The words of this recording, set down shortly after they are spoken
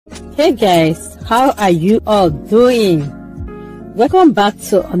Hey guys, how are you all doing? Welcome back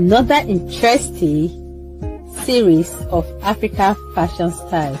to another interesting series of Africa fashion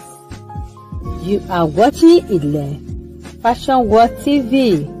styles. You are watching Ilen Fashion World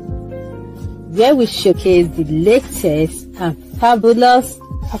TV, where we showcase the latest and fabulous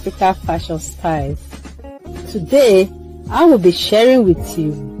Africa fashion styles. Today, I will be sharing with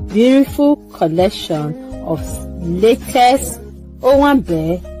you beautiful collection of latest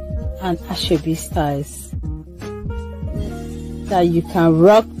Owanbe and Asoebi styles that you can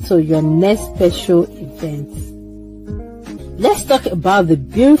rock to your next special event. Let's talk about the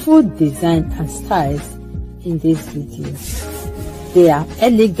beautiful design and styles in this video. They are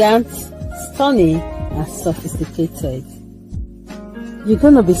elegant, stunning, and sophisticated. You're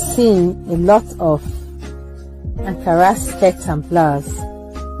going to be seeing a lot of Ankara skirts and blouse,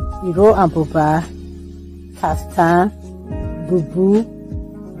 and buba, kaftan, boubou,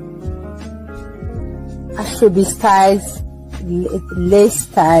 Asoebi styles, lace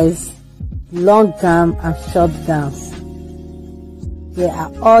styles, long gown and short gowns. They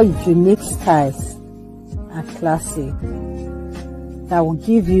are all unique styles and classic that will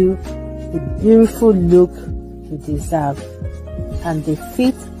give you the beautiful look you deserve, and they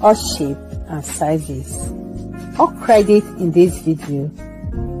fit all shapes and sizes. All credit in this video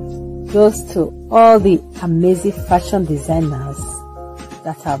goes to all the amazing fashion designers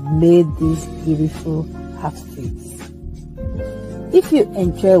that have made these beautiful outfits. If you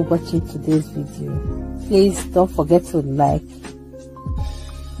enjoy watching today's video, please don't forget to like,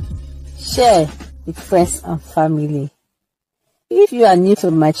 share with friends and family. If you are new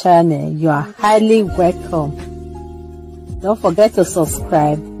to my channel, you are highly welcome. Don't forget to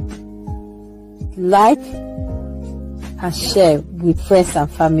subscribe, like, and share with friends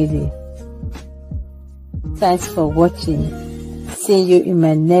and family. Thanks for watching. See you in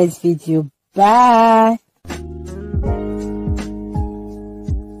my next video. Bye.